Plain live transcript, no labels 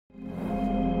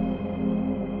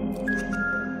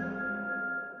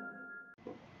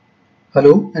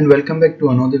Hello and welcome back to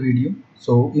another video.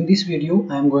 So in this video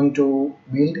I am going to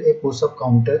build a push-up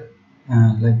counter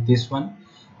like this one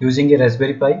using a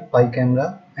Raspberry Pi, Pi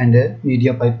camera and a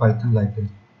MediaPipe Python library.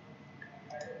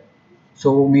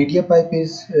 So MediaPipe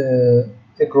is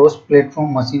a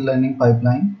cross-platform machine learning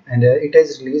pipeline, and it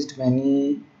has released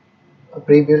many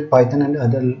pre-built Python and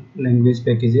other language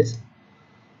packages.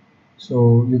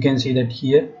 So you can see that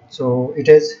here. So it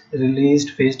has released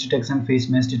face detection, face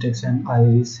mesh detection,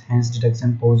 iris, hands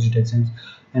detection, pose detections,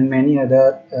 and many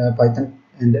other Python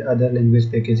and other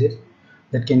language packages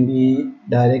that can be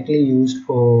directly used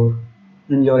for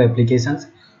in your applications.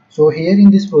 So here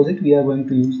in this project we are going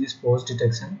to use this pose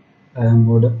detection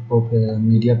model of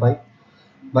MediaPipe.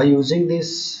 By using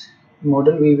this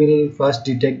model we will first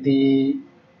detect the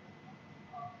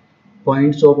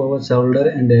points of our shoulder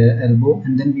and elbow,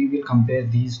 and then we will compare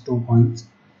these 2 points,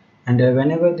 and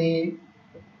whenever the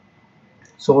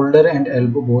shoulder and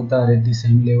elbow both are at the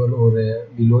same level or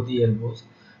below the elbows,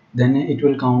 then it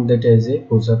will count that as a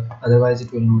push-up, otherwise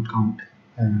it will not count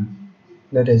uh,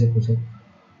 that as a push-up.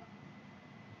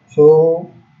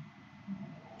 So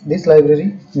this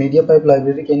library, MediaPipe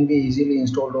library, can be easily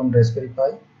installed on Raspberry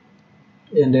Pi,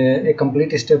 and a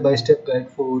complete step-by-step guide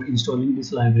for installing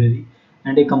this library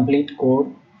and a complete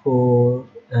code for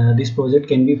this project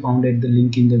can be found at the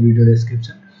link in the video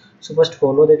description. So first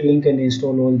follow that link and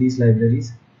install all these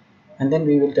libraries, and then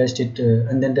we will test it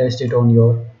and then test it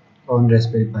on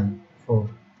Raspberry Pi 4.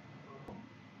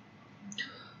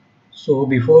 So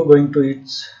before going to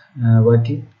its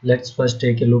working, let's first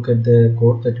take a look at the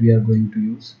code that we are going to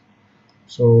use.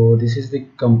 So this is the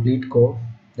complete code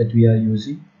that we are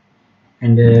using,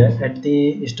 and at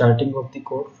the starting of the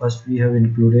code, first we have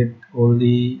included all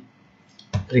the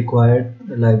required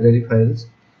library files.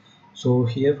 So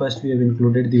here first we have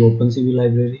included the OpenCV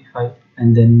library file,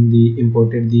 and then the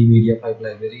imported the MediaPipe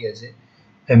library as a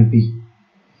MP.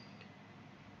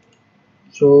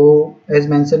 So as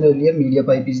mentioned earlier,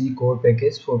 MediaPipe is the core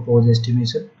package for pose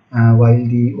estimation, while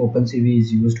the OpenCV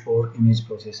is used for image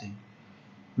processing.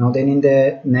 Now then in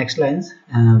the next lines,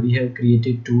 we have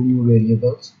created two new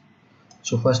variables.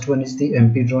 So first one is the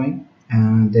MP drawing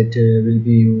that will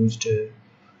be used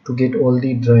to get all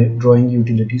the drawing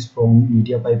utilities from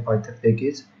MediaPipe Python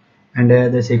package, and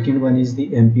the second one is the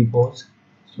MP pose.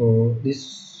 So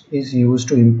this is used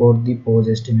to import the pose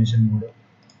estimation model.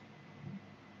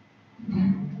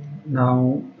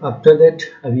 Now after that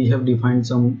we have defined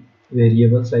some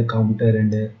variables like counter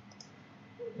and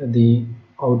the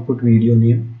output video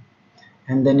name,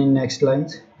 and then in next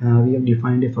lines we have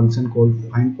defined a function called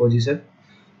find position.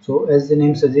 So as the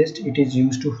name suggests, it is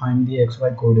used to find the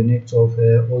XY coordinates of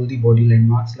all the body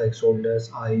landmarks like shoulders,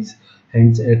 eyes,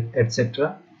 hands,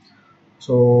 etc.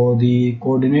 So the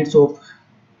coordinates of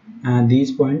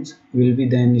these points will be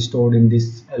then stored in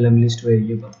this lmlist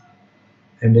variable,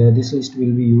 and this list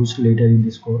will be used later in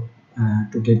this code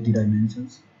to get the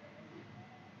dimensions.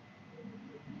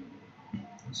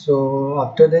 So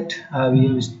after that we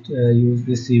use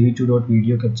this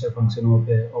cv2.video capture function of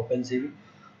OpenCV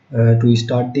to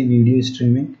start the video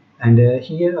streaming, and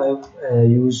here I've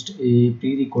used a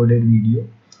pre-recorded video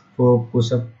for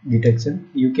push-up detection.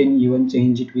 You can even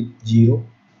change it with 0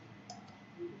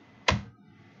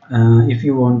 if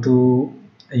you want to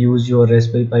use your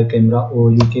Raspberry Pi camera,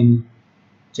 or you can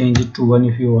change it to 1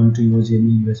 if you want to use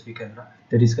any USB camera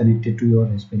that is connected to your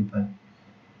Raspberry Pi.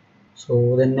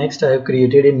 So then next I have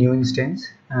created a new instance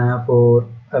for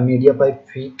a MediaPipe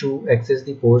feed to access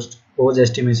the pose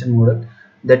estimation model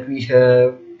that we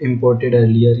have imported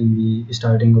earlier in the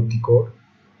starting of the code.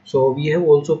 So we have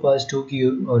also passed two key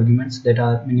arguments that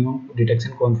are minimum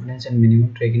detection confidence and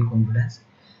minimum tracking confidence.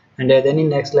 And then in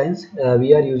next lines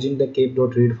we are using the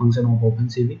cape.read function of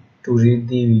OpenCV to read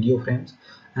the video frames,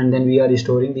 and then we are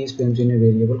storing these frames in a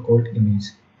variable called image.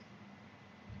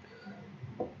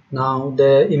 Now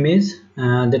the image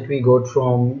that we got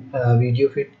from video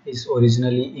feed is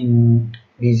originally in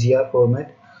BGR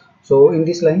format. So in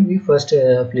this line we first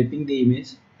flipping the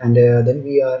image, and then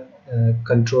we are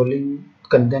converting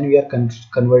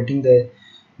the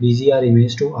BGR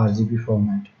image to RGB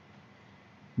format.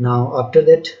 Now after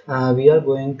that we are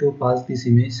going to pass this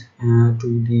image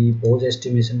to the pose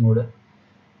estimation model,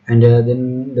 and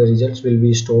then the results will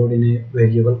be stored in a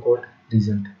variable called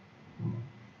result.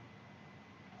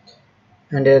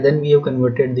 And then we have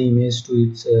converted the image to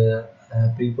its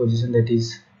pre-position, that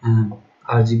is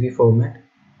RGB format.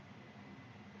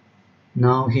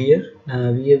 Now here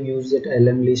we have used that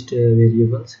lmlist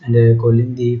variables and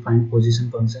calling the find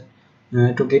position function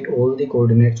to get all the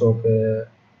coordinates of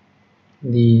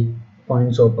the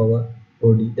points of our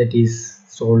body, that is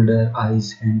shoulder,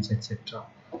 eyes, hands, etc.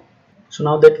 So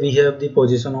now that we have the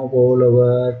position of all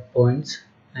our points,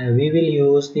 we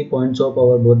will use the points of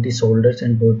our both the shoulders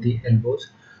and both the elbows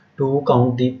to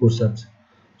count the push-ups.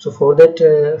 So for that,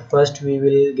 first we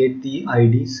will get the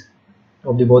IDs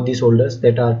of the both the shoulders,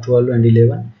 that are 12 and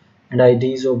 11, and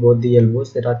IDs of both the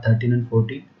elbows, that are 13 and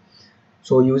 14.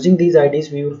 So using these IDs,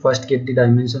 we will first get the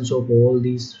dimensions of all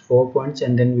these 4 points,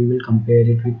 and then we will compare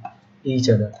it with each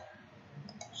other.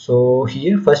 So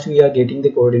here first we are getting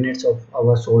the coordinates of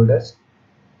our shoulders,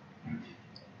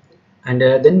 and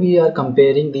then we are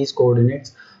comparing these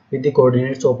coordinates with the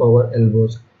coordinates of our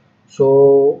elbows.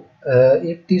 So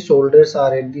if the shoulders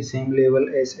are at the same level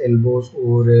as elbows,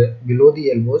 or below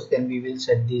the elbows, then we will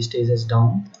set these stages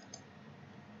down,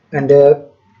 and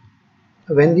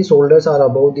when the shoulders are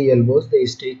above the elbows, the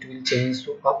state will change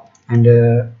to up, and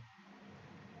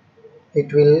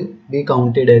it will be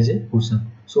counted as a push-up.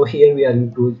 So here we are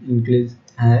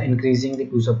increasing the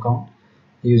push-up count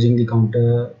using the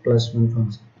counter plus one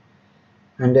function,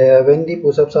 and when the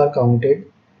push-ups are counted,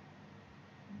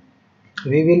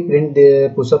 we will print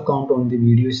the push-up count on the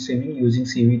video streaming using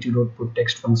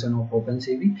cvt.putText function of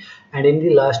OpenCV, and in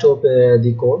the last of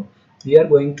the code, we are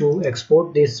going to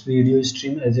export this video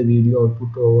stream as a video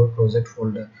output to our project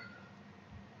folder.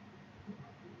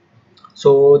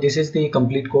 So this is the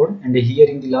complete code, and here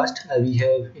in the last we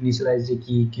have initialized the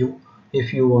key q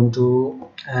if you want to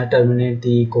terminate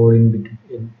the code in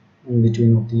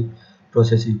between of the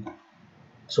processing.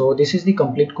 So this is the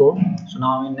complete code. So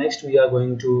now in next we are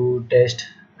going to test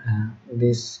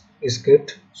this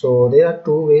script. So there are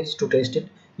two ways to test it.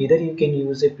 Either you can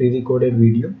use a pre-recorded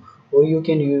video, or you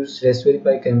can use Raspberry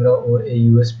Pi camera or a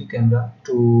USB camera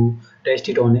to test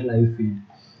it on a live feed.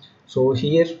 So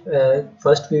here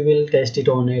first we will test it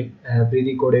on a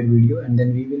pre-recorded video, and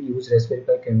then we will use Raspberry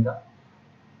Pi camera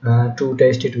to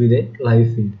test it with a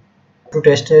live feed. To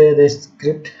test the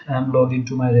script, I am logged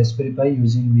into my Raspberry Pi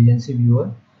using VNC viewer,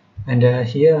 and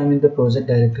here I am in the project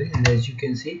directory, and as you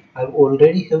can see, I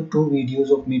already have two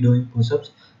videos of me doing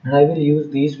push-ups, and I will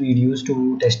use these videos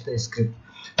to test the script.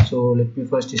 So let me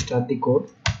first start the code,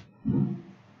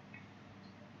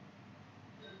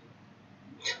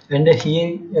 and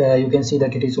here you can see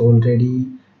that it is already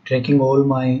tracking all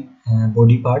my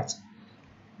body parts,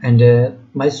 and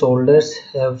my shoulders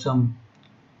have some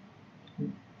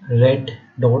red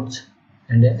dots,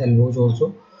 and elbows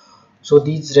also. So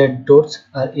these red dots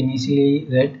are initially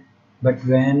red, but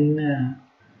when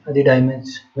the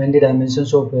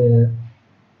dimensions of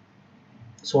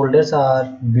shoulders are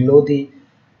below the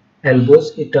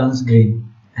elbows, it turns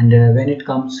green, and when it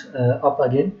comes up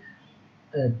again,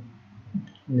 uh,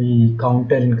 the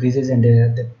counter increases, and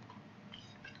the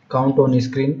count on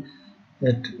screen,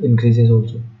 that increases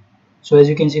also. So as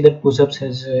you can see that push-ups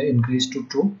has increased to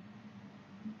 2.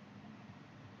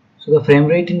 So the frame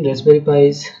rate in Raspberry Pi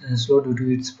is slow due to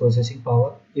its processing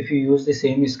power. If you use the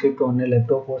same script on a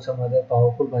laptop or some other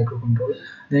powerful microcontroller,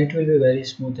 then it will be very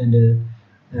smooth and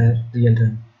real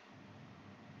time.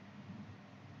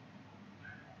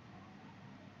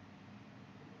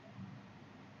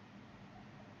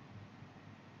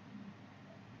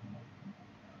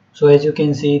 So as you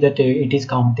can see that it is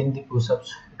counting the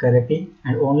push-ups correctly,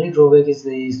 and only drawback is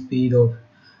the speed of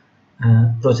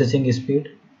processing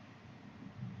speed.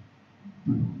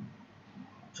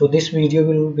 So this video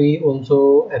will be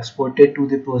also exported to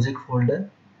the project folder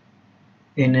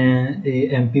in a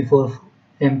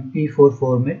MP4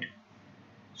 format.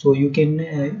 So you can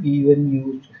even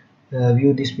use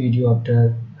view this video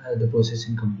after the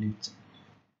processing completes.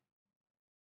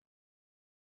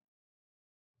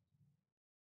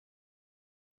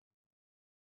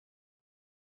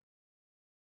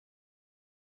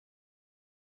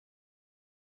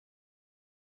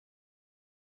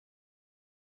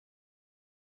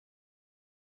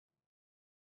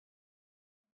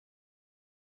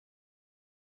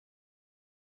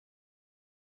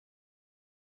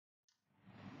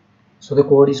 So the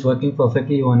code is working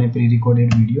perfectly on a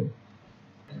pre-recorded video.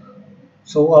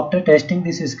 So after testing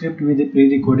this script with a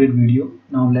pre-recorded video,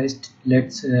 now let's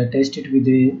test it with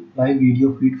a live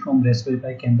video feed from Raspberry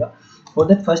Pi camera. For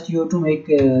that, first you have to make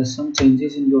some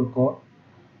changes in your code,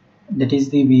 that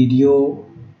is the video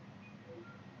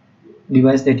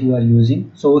device that you are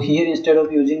using. So here, instead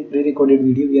of using pre-recorded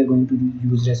video, we are going to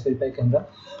use Raspberry Pi camera.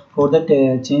 For that,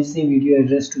 change the video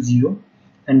address to 0,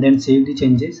 and then save the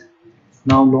changes.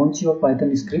 Now launch your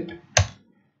Python script.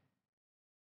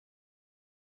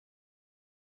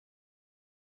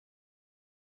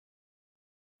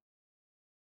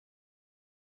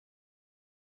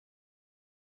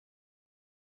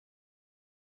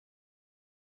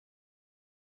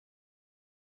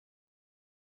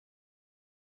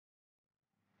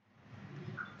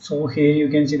 So here you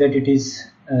can see that it is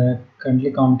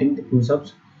currently counting the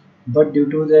push-ups, but due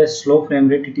to the slow frame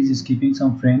rate it is skipping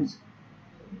some frames,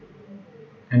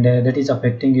 and that is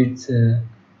affecting its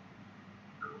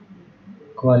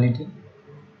quality.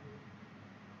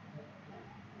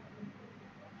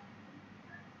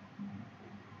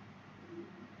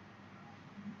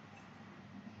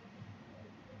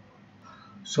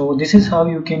 So this is how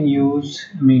you can use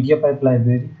MediaPipe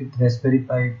library with Raspberry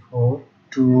Pi 4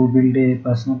 to build a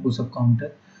personal push-up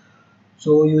counter.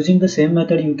 So using the same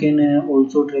method, you can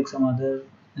also track some other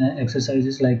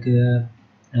exercises like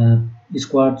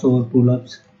squats or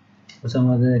pull-ups or some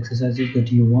other exercises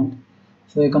that you want.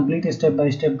 So a complete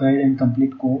step-by-step guide and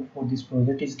complete code for this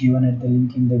project is given at the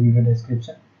link in the video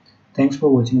description. Thanks for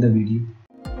watching the video.